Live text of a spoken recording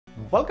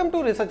Welcome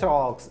to Research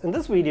Rocks. In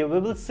this video we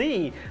will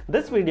see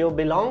this video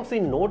belongs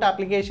in Note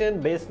application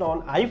based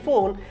on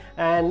iPhone,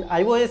 and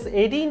iOS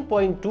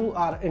 18.2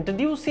 are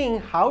introducing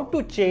how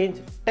to change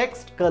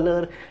text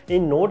color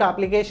in Note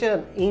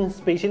application,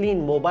 especially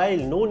in mobile.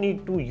 No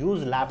need to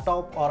use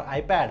laptop or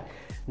iPad.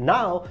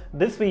 Now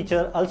this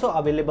feature also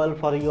available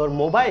for your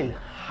mobile.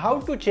 How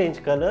to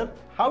change color,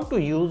 how to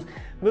use,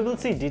 we will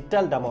see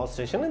detailed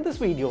demonstration in this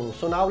video.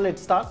 So now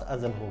let's start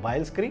as a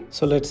mobile screen.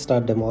 So let's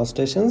start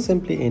demonstration.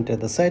 Simply enter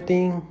the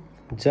setting,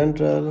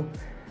 general,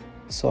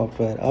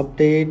 software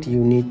update. You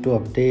need to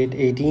update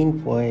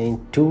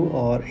 18.2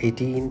 or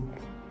 18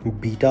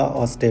 beta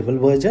or stable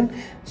version.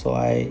 So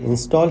I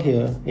install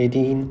here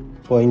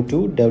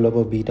 18.2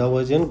 developer beta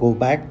version. Go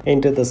back,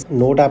 enter the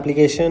Note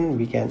application.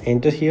 We can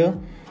enter here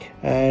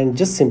and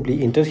just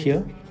simply enter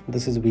here.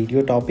 This is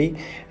video topic,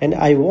 and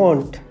I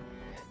want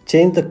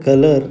change the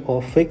color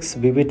or fix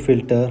vivid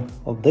filter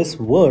of this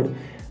word.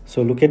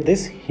 So look at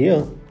this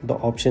here, the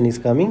option is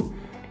coming.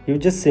 You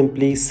just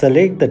simply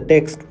select the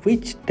text,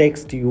 which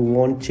text you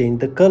want change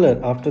the color.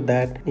 After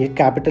that, in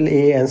capital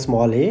A and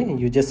small a,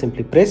 you just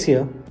simply press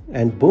here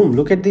and boom,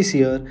 look at this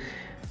here.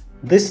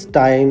 This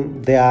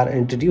time they are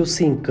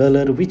introducing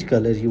color, which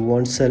color you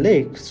want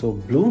select. So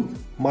blue,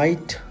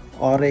 white,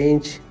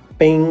 orange,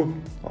 pink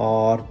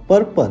or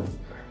purple.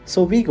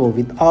 So we go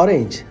with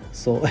orange.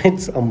 So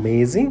it's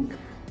amazing.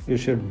 You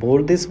should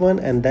bold this one,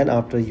 and then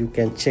after you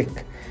can check,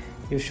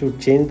 you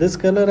should change this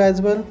color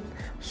as well.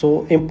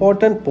 So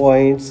important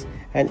points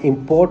and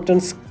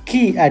important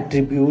key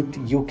attribute,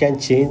 you can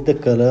change the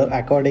color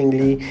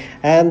accordingly,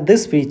 and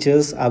this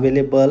features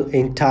available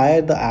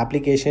entire the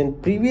application.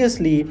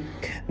 Previously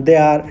they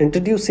are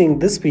introducing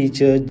this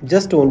feature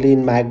just only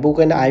in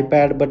MacBook and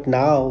iPad, but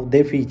now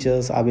they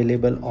features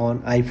available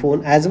on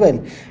iPhone as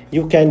well.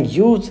 You can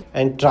use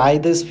and try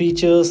these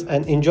features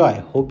and enjoy.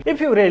 Hope if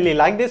you really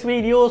like this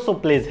video, so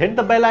please hit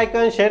the bell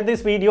icon, share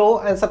this video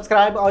and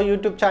subscribe our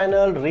YouTube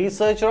channel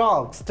Research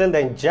Rocks. Till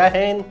then, Jai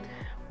Hind,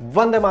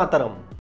 Vande Mataram.